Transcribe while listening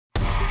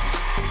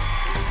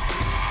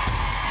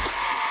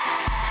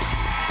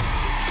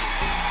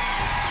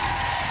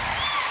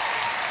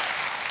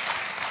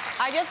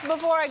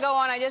Before I go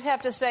on, I just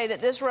have to say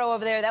that this row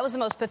over there, that was the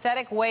most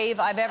pathetic wave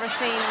I've ever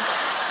seen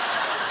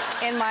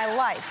in my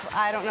life.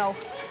 I don't know.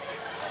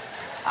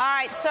 All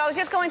right, so I was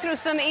just going through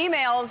some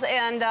emails,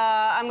 and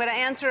I'm going to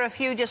answer a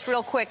few just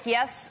real quick.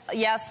 Yes,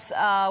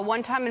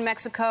 one time in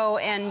Mexico,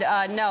 and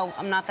no,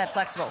 I'm not that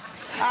flexible.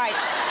 All right.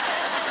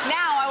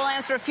 Now I will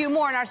answer a few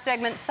more in our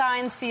segment,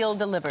 Signed, Sealed,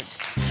 Delivered.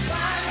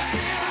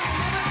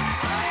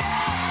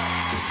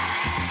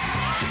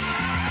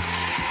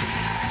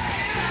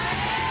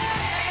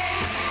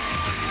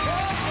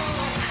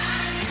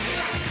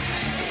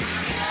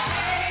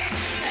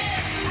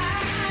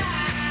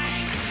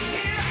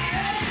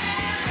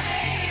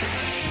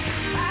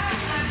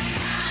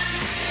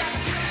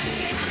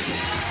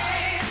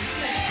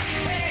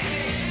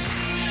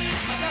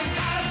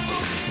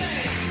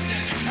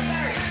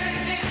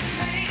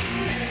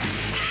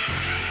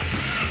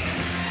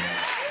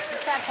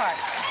 Just that part.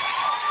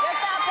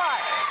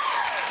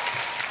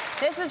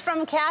 This is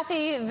from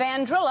Kathy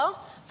Vandrilla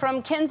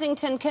from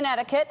Kensington,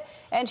 Connecticut.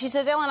 And she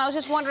says, Ellen, I was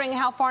just wondering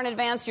how far in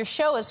advance your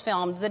show is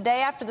filmed. The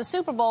day after the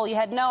Super Bowl, you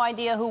had no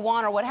idea who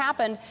won or what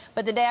happened.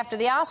 But the day after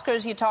the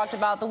Oscars, you talked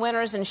about the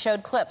winners and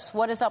showed clips.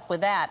 What is up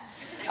with that?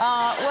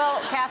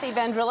 Well, Kathy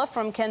Vandrilla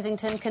from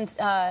Kensington,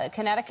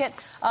 Connecticut.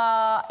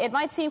 It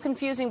might seem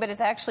confusing, but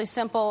it's actually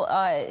simple.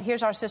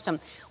 Here's our system.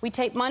 We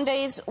tape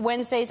Mondays,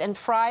 Wednesdays, and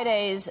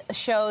Fridays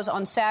shows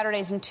on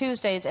Saturdays and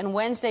Tuesdays, and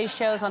Wednesdays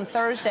shows on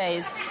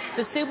Thursdays.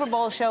 The Super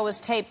Bowl show was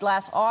taped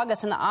last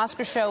August, and the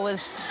Oscar show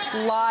was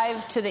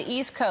live to the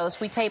East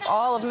Coast. We tape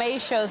all of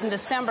May's shows in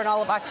December and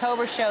all of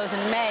October's shows in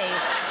May.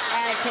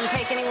 And it can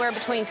take anywhere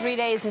between 3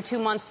 days and 2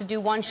 months to do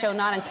one show,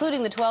 not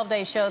including the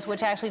 12-day shows,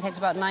 which actually takes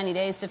about 90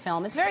 days to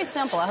film. It's very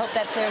simple. I hope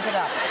that clears it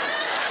up.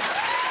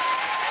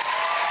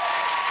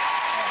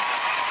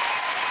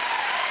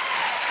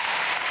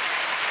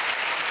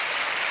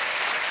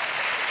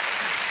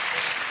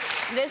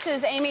 This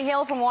is Amy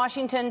Hill from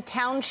Washington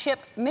Township,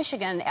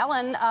 Michigan.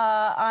 Ellen,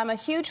 I'm a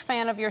huge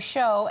fan of your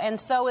show, and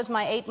so is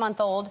my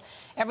 8-month-old.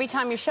 Every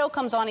time your show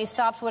comes on, he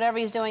stops whatever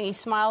he's doing, he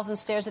smiles and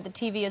stares at the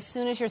TV as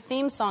soon as your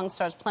theme song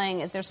starts playing.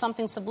 Is there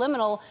something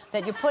subliminal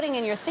that you're putting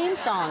in your theme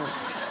song?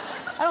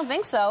 I don't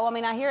think so. I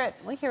mean, I hear it.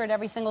 We hear it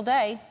every single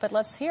day, but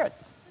let's hear it.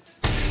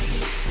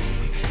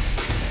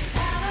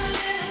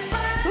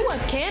 Who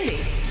wants candy?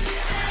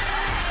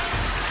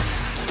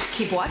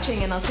 Keep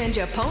watching and I'll send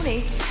you a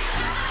pony.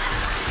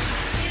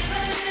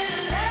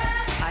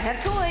 I have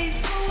toys.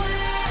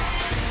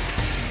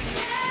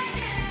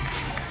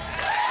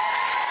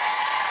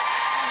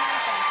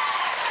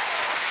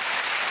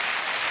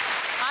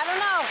 I don't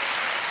know.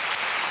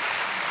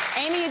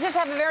 Amy, you just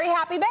have a very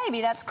happy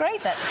baby. That's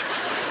great.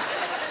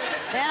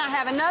 Then I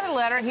have another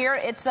letter here.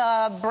 It's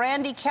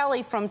Brandy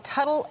Kelly from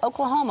Tuttle,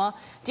 Oklahoma.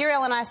 Dear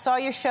Ellen, I saw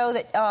your show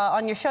that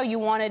on your show you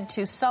wanted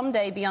to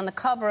someday be on the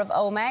cover of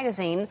O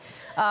magazine.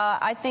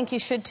 I think you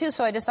should too,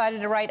 so I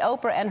decided to write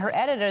Oprah and her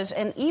editors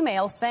an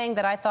email saying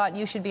that I thought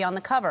you should be on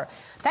the cover.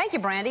 Thank you,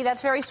 Brandy.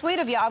 That's very sweet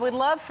of you. I would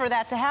love for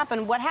that to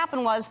happen. What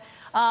happened was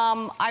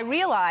I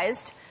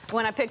realized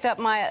when I picked up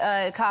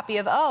my copy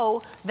of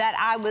O that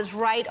I was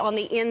right on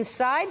the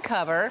inside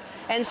cover,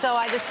 and so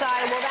I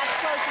decided, well, that's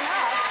close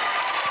enough.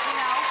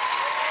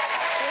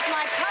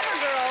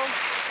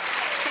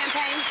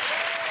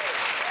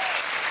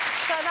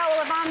 So I thought,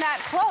 well, if I'm that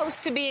close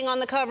to being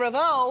on the cover of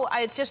O,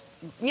 it's just,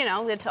 you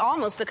know, it's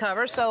almost the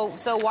cover, so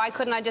why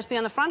couldn't I just be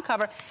on the front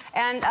cover?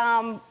 And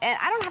I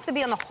don't have to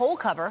be on the whole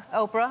cover,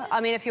 Oprah.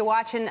 I mean, if you're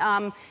watching,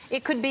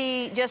 it could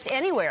be just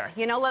anywhere.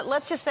 You know,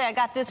 let's just say I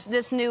got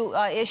this new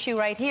issue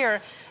right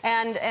here,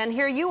 and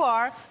here you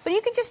are, but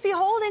you could just be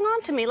holding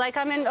on to me like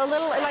I'm in a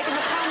little, like in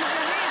the palm of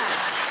your hand,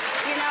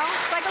 you know,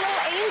 like a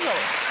little angel.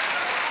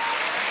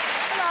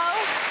 Hello.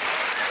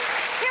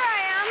 Here I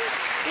am,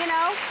 you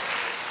know.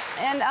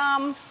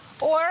 And,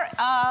 or,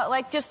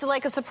 like, just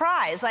like a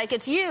surprise. Like,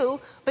 it's you,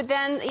 but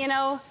then, you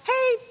know,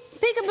 hey,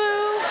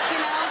 peekaboo, you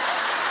know.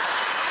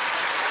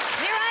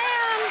 Here I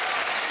am.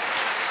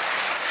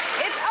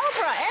 It's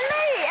Oprah and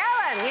me,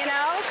 Ellen, you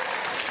know.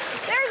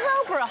 There's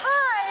Oprah,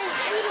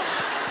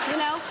 hi. You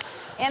know.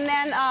 And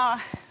then,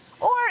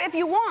 or if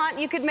you want,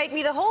 you could make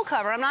me the whole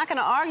cover. I'm not going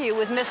to argue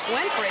with Miss Winfrey,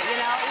 you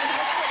know. You can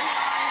just put me on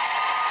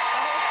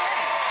the whole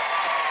thing.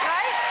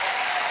 Right?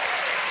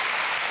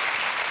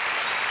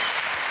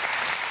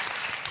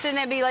 And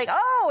they'd be like,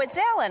 oh, it's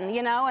Ellen,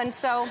 you know, and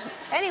so,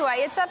 anyway,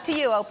 it's up to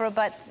you, Oprah,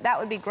 but that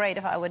would be great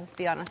if I would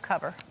be on a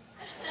cover.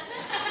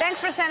 Thanks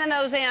for sending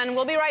those in.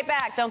 We'll be right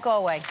back. Don't go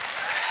away.